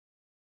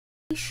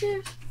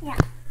Wishes? Yeah.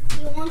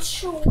 You want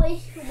to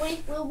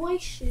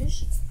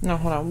wishes? No,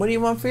 hold on. What do you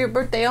want for your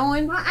birthday,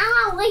 Owen?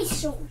 I want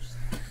wishes.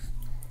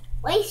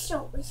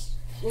 Wishes.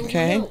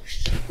 Okay.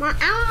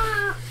 What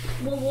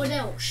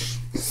else?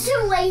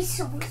 Some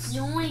wishes.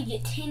 You only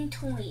get 10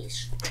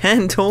 toys.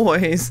 10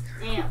 toys?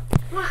 Yeah.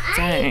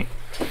 Dang.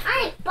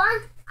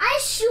 I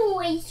should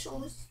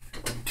wishes.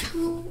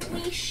 2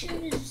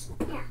 wishes.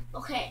 Yeah.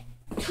 Okay.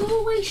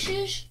 2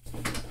 wishes.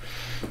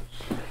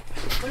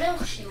 What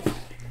else you want?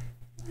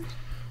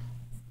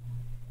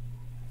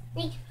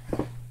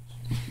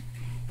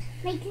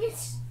 Make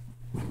this.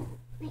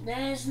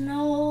 There's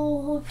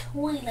no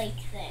toy like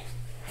that.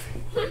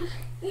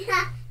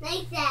 Yeah,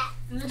 like that.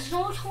 There's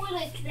no toy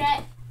like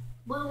that.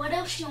 But what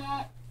else you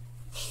want?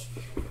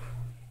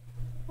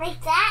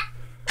 Like that?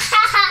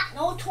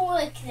 No toy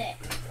like that.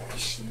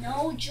 There's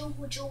no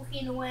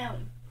joking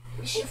around.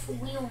 It's just for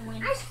real,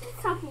 man. I see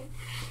something.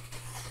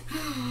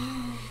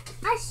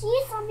 I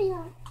see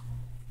something.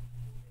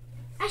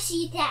 I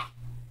see that.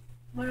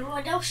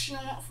 What else you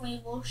want for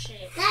your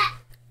birthday? That.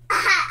 I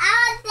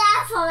want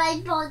that for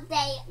my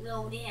birthday. We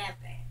already have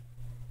it.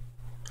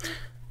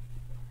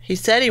 He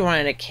said he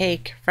wanted a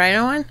cake, right,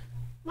 Owen?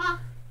 Mom.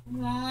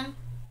 1.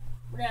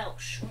 What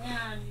else? We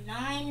have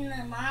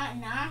 9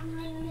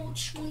 more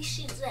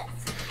choices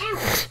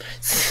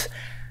left.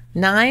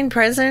 9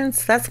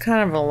 presents? That's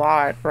kind of a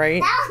lot,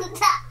 right?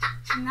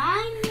 9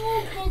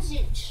 more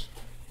presents.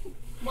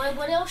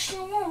 What else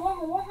you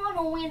want? What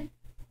Halloween?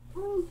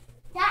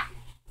 That.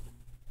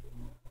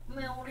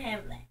 We don't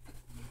have that.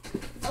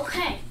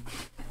 Okay.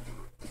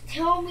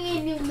 Tell me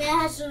a new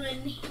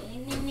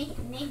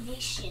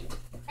imagination.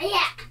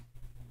 Yeah.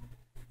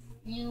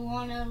 You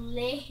wanna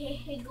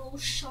Lego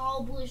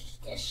Star Wars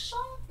this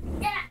song?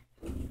 Yeah.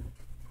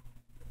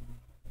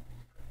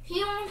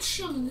 He wants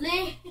to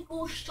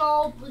Lego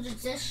Star Wars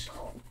this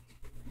song.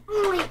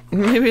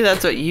 Maybe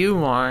that's what you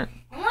want.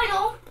 I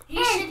know.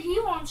 He said he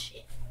wants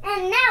it.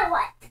 And now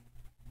what?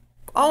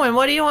 Owen,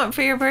 what do you want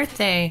for your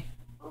birthday?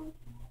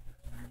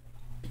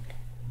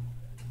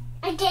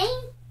 A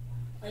game?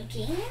 A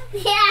game?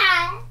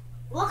 Yeah.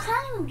 What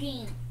kind of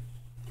game?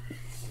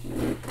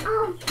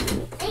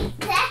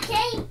 That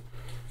game.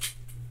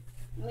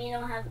 We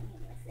don't have a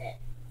game like that.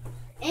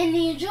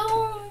 Indiana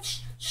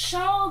Jones,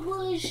 Star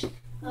Wars,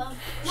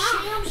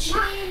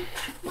 Samson,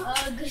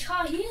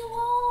 Guitar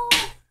Hero,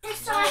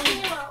 Guitar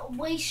Hero,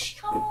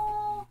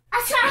 Waistcoat,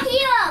 Guitar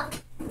Hero,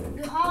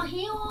 Guitar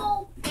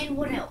Hero, and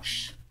what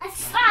else?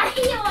 Guitar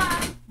Hero.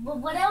 But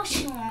what else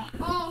you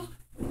want?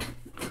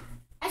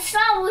 A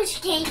Star Wars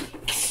cake.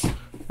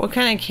 What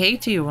kind of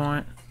cake do you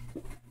want?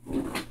 I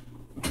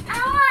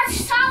want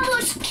Star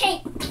Wars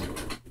cake.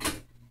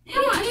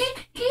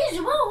 He's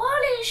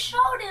really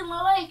showed him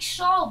like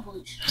Star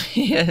Wars.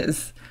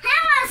 Yes.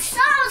 I want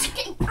Star Wars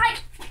cake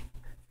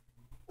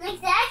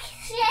like that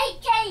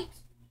cake.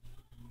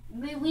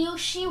 We'll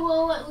see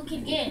what we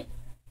can get.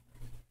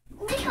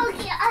 We can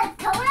get a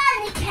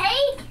donut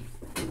cake.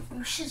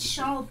 We should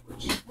Star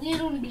Wars. We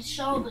don't get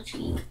Star Wars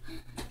cake.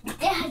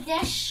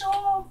 That's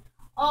so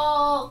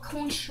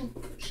corn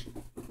shooters.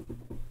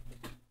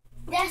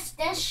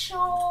 That's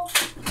so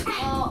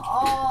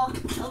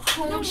a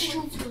corn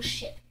shooter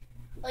ship.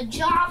 A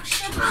job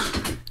ship.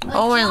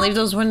 Owen, leave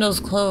those windows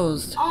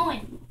closed.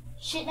 Owen,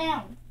 sit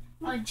down.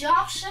 A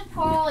job ship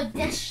or a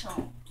desk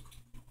song.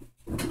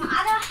 I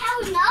don't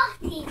have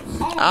nothing.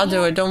 Owen, I'll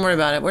do it. Don't worry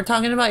about it. We're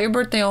talking about your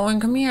birthday, Owen.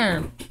 Come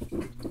here.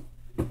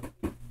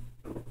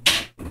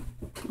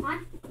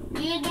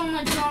 You're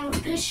gonna draw a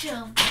picture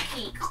of the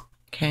cake.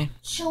 Okay.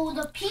 So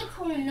the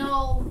people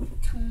know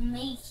to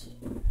make it.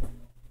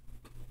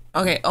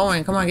 Okay,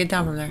 Owen, come on, get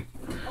down from there.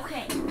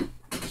 Okay.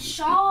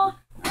 So,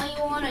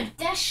 you want a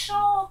desk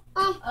saw?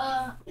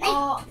 A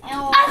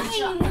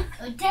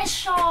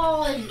desk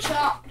saw, a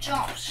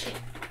job ship.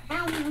 A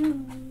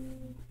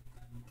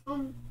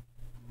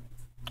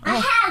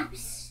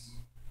house.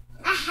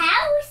 A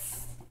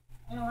house?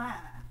 Wow.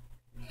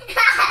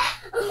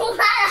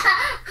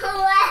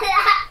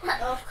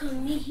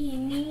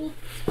 Camino?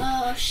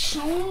 House?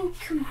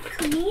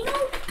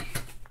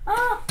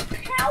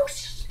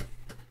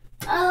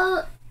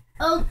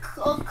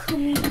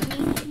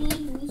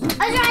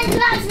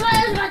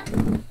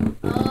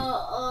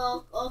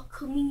 A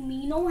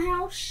Camino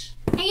house?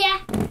 Yeah.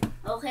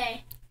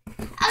 Okay.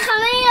 A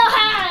Camino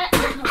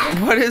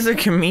house. What is a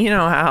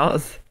Camino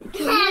house?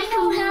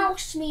 Camino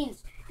house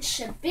means it's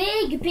a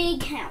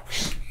big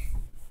house.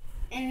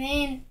 And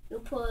then you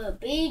put a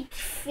big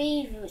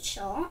favorite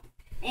song,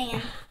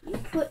 and you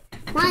put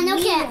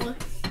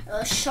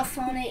stuff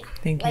on it.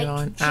 Thank you, like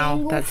Owen.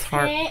 Ow, that's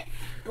hard.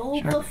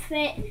 Boba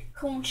Fett,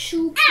 Corn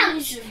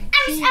Troopers, a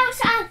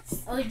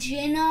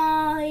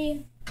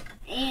Jedi,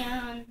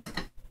 and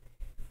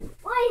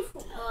I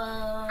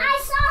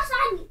saw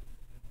some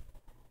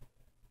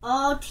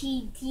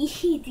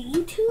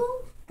R2D2.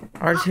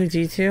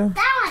 R2D2?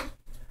 That one.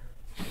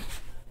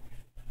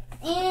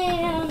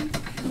 And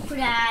put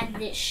out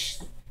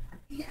this.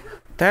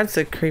 That's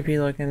a creepy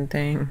looking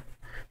thing.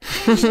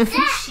 And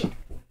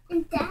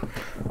that.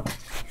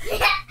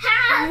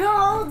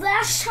 No,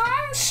 that's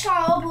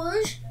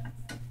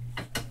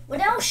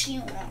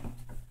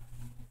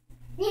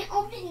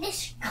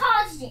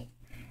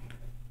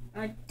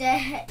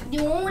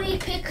You only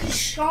pick a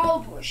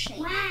Starbush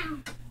thing. Wow.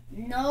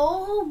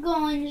 No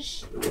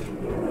guns.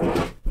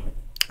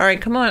 All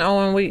right, come on,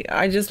 Owen.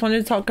 I just wanted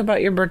to talk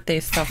about your birthday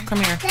stuff. Come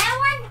here.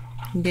 That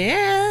one?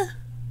 Yeah.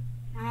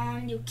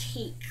 On your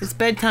cake. It's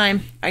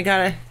bedtime. I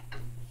gotta. And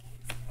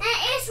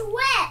it's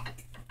wet.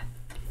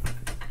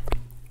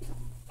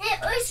 It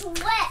was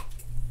wet.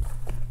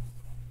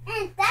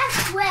 And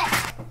that's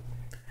wet.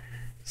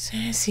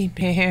 Sassy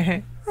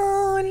bear.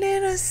 Oh,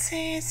 little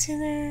sassy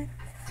bear.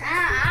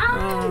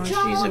 Oh, she's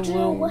a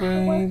little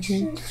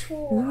baby.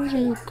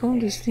 We're going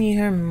to see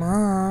her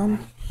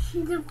mom.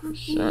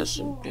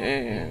 Sassy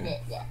bear.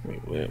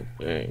 Little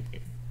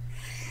baby.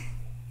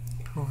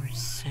 Poor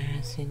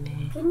sassy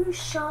bear. Can you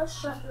shut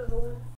the door?